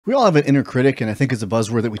We all have an inner critic, and I think it's a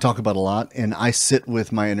buzzword that we talk about a lot. And I sit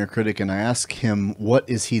with my inner critic and I ask him, what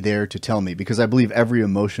is he there to tell me? Because I believe every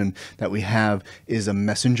emotion that we have is a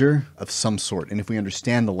messenger of some sort. And if we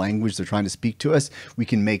understand the language they're trying to speak to us, we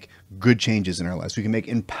can make good changes in our lives. We can make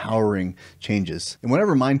empowering changes. And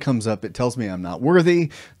whenever mine comes up, it tells me I'm not worthy,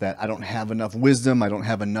 that I don't have enough wisdom, I don't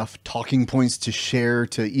have enough talking points to share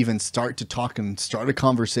to even start to talk and start a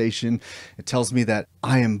conversation. It tells me that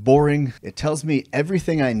I am boring. It tells me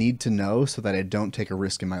everything I need to know so that I don't take a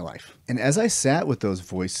risk in my life. And as I sat with those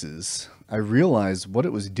voices, I realized what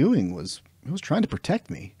it was doing was it was trying to protect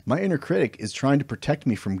me. My inner critic is trying to protect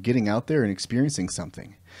me from getting out there and experiencing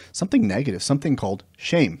something negative, something called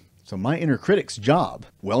shame. So my inner critic's job,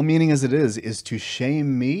 well-meaning as it is to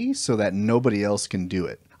shame me so that nobody else can do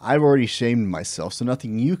it. I've already shamed myself, so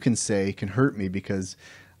nothing you can say can hurt me because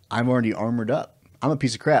I'm already armored up. I'm a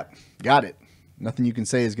piece of crap. Got it. Nothing you can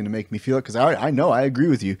say is going to make me feel it because I know, I agree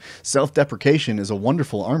with you. Self-deprecation is a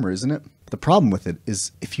wonderful armor, isn't it? The problem with it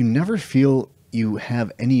is if you never feel you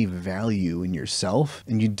have any value in yourself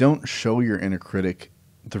and you don't show your inner critic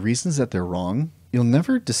the reasons that they're wrong, you'll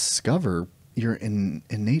never discover your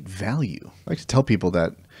innate value. I like to tell people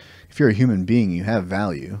that if you're a human being, you have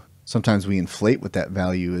value. Sometimes we inflate what that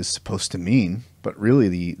value is supposed to mean, but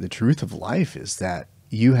really the truth of life is that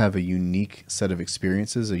you have a unique set of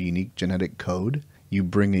experiences, a unique genetic code. You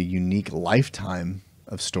bring a unique lifetime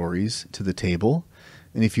of stories to the table.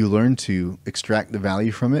 And if you learn to extract the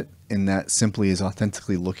value from it, and that simply is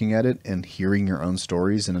authentically looking at it and hearing your own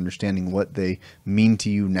stories and understanding what they mean to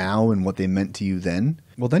you now and what they meant to you then,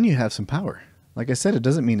 well, then you have some power. Like I said, it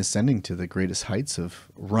doesn't mean ascending to the greatest heights of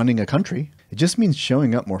running a country. It just means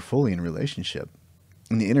showing up more fully in relationship.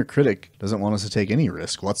 And the inner critic doesn't want us to take any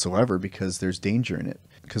risk whatsoever because there's danger in it.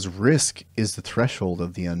 Because risk is the threshold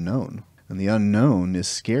of the unknown. And the unknown is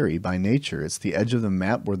scary by nature. It's the edge of the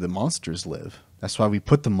map where the monsters live. That's why we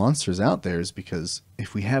put the monsters out there, is because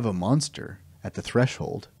if we have a monster at the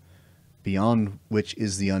threshold, beyond which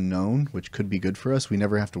is the unknown, which could be good for us, we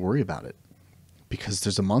never have to worry about it. Because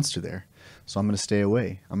there's a monster there. So I'm going to stay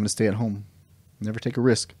away. I'm going to stay at home. Never take a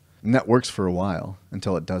risk. And that works for a while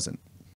until it doesn't.